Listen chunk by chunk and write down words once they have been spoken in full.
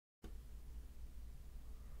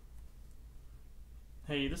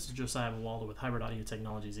Hey, this is Josiah Bawalda with Hybrid Audio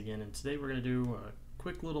Technologies again, and today we're going to do a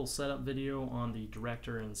quick little setup video on the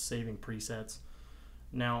director and saving presets.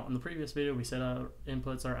 Now, in the previous video we set our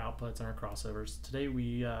inputs, our outputs, and our crossovers. Today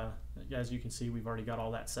we, as you can see, we've already got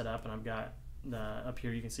all that set up, and I've got up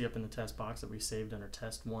here, you can see up in the test box that we saved under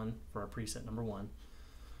test 1 for our preset number 1.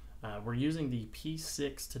 We're using the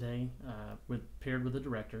PSix today paired with the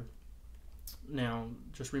director. Now,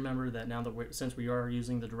 just remember that now that since we are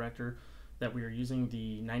using the director, that we are using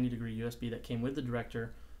the 90-degree USB that came with the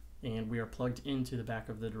director, and we are plugged into the back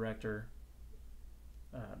of the director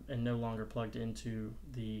and no longer plugged into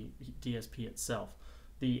the DSP itself.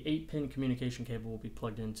 The 8-pin communication cable will be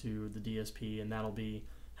plugged into the DSP, and that'll be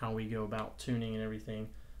how we go about tuning and everything,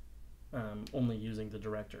 only using the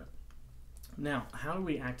director. Now, how do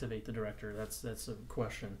we activate the director? That's a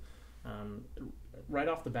question. Right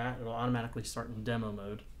off the bat, it'll automatically start in demo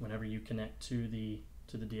mode whenever you connect to the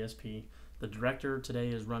DSP. The director today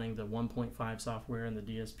is running the 1.5 software, and the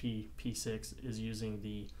DSP PSix is using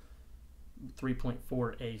the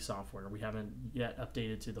 3.4a software. We haven't yet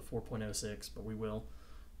updated to the 4.06, but we will.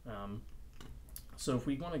 So if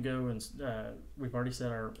we want to go and we've already set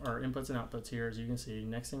our inputs and outputs here, as you can see.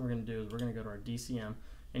 Next thing we're going to do is we're going to go to our DCM,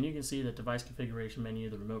 and you can see that device configuration menu,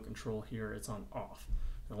 the remote control here, it's on off.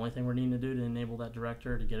 The only thing we're needing to do to enable that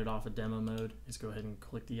director, to get it off of demo mode, is go ahead and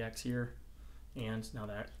click the X here, and now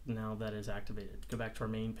that is activated. Go back to our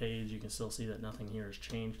main page. You can still see that nothing here has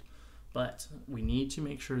changed, but we need to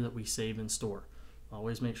make sure that we save and store.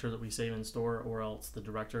 Always make sure that we save and store, or else the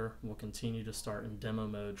director will continue to start in demo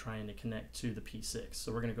mode trying to connect to the PSix.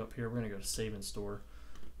 So we're going to go up here, we're going to go to save and store.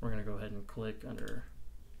 We're going to go ahead and click under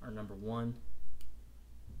our number 1.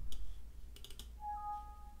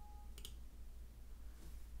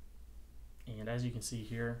 And as you can see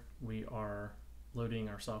here, we are loading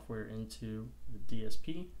our software into the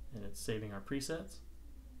DSP, and it's saving our presets.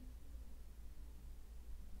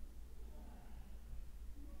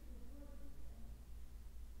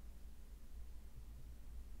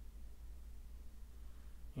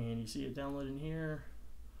 And you see it downloading here.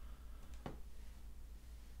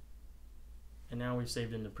 And now we've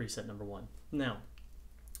saved into preset number 1. Now,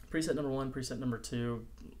 preset number 1, preset number 2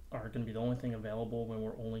 are going to be the only thing available when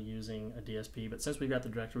we're only using a DSP. But since we've got the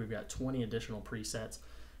director, we've got 20 additional presets.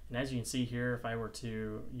 And as you can see here, if I were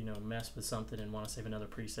to mess with something and want to save another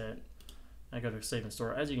preset, I go to save and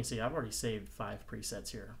store. As you can see, I've already saved 5 presets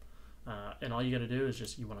here. And all you got to do is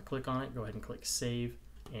just, you want to click on it, go ahead and click save,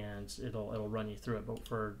 and it'll run you through it. But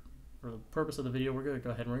for the purpose of the video, we're going to go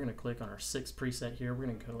ahead and we're going to click on our 6th preset here. We're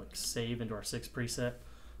going to click save into our 6th preset.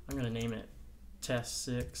 I'm going to name it test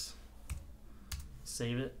 6.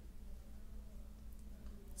 Save it.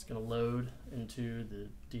 It's going to load into the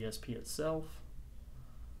DSP itself.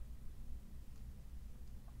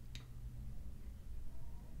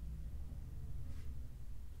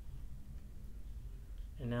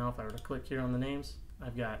 And now if I were to click here on the names,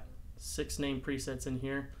 I've got 6 name presets in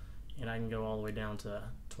here, and I can go all the way down to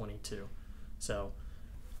 22. So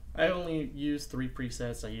I only use 3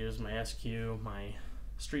 presets. I use my SQ, my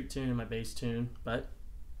street tune, and my bass tune, but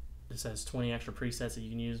this has 20 extra presets that you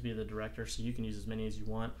can use via the director, so you can use as many as you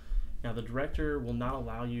want. Now, the director will not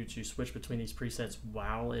allow you to switch between these presets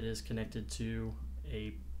while it is connected to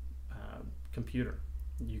a computer.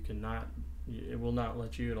 It will not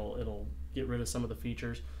let you. It'll get rid of some of the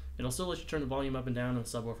features. It'll still let you turn the volume up and down and the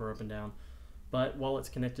subwoofer up and down, but while it's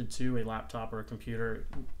connected to a laptop or a computer,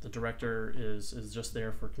 the director is just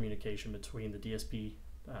there for communication between the DSP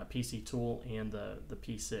PC tool and the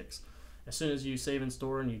PSix. As soon as you save and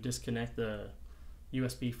store and you disconnect the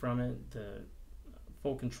USB from it, the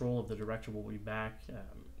full control of the director will be back.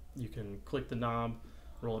 You can click the knob,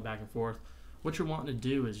 roll it back and forth. What you're wanting to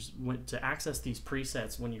do is, to access these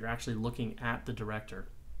presets when you're actually looking at the director,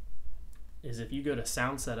 is if you go to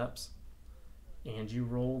sound setups and you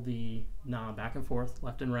roll the knob back and forth,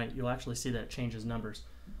 left and right, you'll actually see that it changes numbers.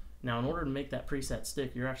 Now, in order to make that preset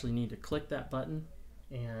stick, you actually need to click that button,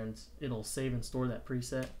 and it'll save and store that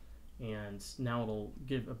preset. And now it'll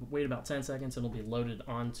wait about 10 seconds, it'll be loaded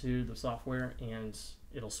onto the software, and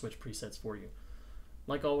it'll switch presets for you.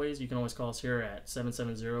 Like always, you can always call us here at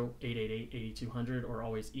 770-888-8200, or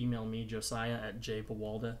always email me, Josiah, at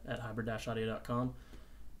jbawalda@hybrid-audio.com.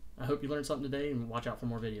 I hope you learned something today, and watch out for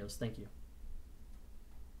more videos. Thank you.